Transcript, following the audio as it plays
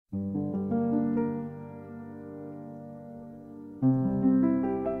Robert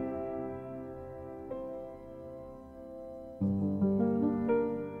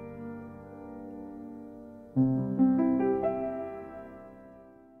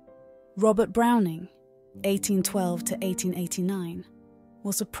Browning, 1812 to 1889,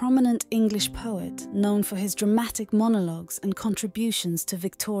 was a prominent English poet known for his dramatic monologues and contributions to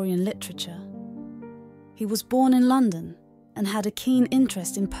Victorian literature. He was born in London and had a keen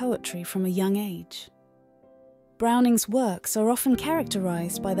interest in poetry from a young age. Browning's works are often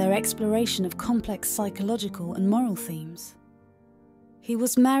characterized by their exploration of complex psychological and moral themes. He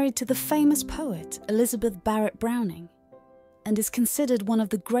was married to the famous poet Elizabeth Barrett Browning and is considered one of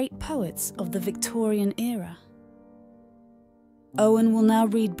the great poets of the Victorian era. Owen will now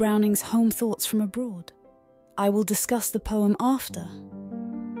read Browning's Home Thoughts from Abroad. I will discuss the poem after.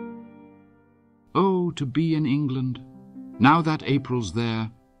 Oh, to be in England, now that April's there,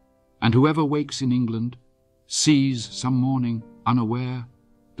 and whoever wakes in England sees some morning, unaware,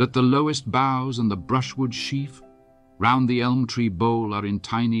 that the lowest boughs and the brushwood sheaf round the elm tree bole are in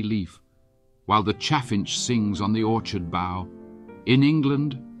tiny leaf, while the chaffinch sings on the orchard bough, in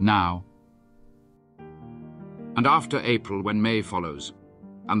England now. And after April, when May follows,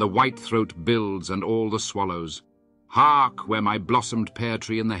 and the whitethroat builds and all the swallows, hark, where my blossomed pear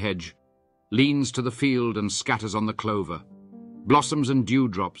tree in the hedge leans to the field and scatters on the clover, blossoms and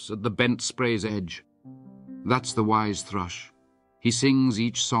dewdrops at the bent spray's edge. That's the wise thrush. He sings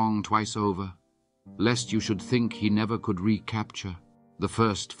each song twice over, lest you should think he never could recapture the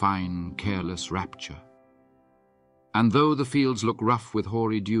first fine, careless rapture. And though the fields look rough with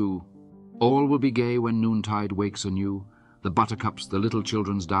hoary dew, all will be gay when noontide wakes anew, the buttercups, the little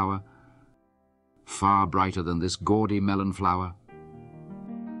children's dower, far brighter than this gaudy melon flower.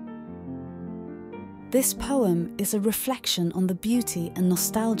 This poem is a reflection on the beauty and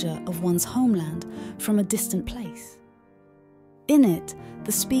nostalgia of one's homeland from a distant place. In it,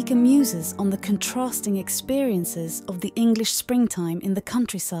 the speaker muses on the contrasting experiences of the English springtime in the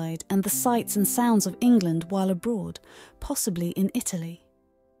countryside and the sights and sounds of England while abroad, possibly in Italy.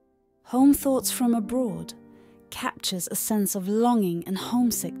 Home Thoughts from Abroad captures a sense of longing and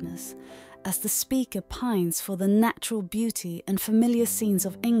homesickness as the speaker pines for the natural beauty and familiar scenes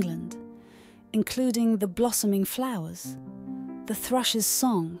of England, including the blossoming flowers, the thrush's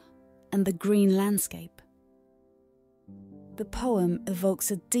song, and the green landscape. The poem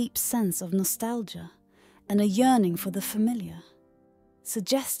evokes a deep sense of nostalgia and a yearning for the familiar,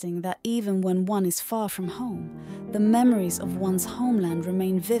 suggesting that even when one is far from home, the memories of one's homeland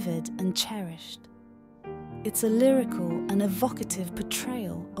remain vivid and cherished. It's a lyrical and evocative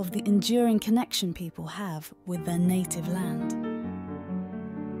portrayal of the enduring connection people have with their native land.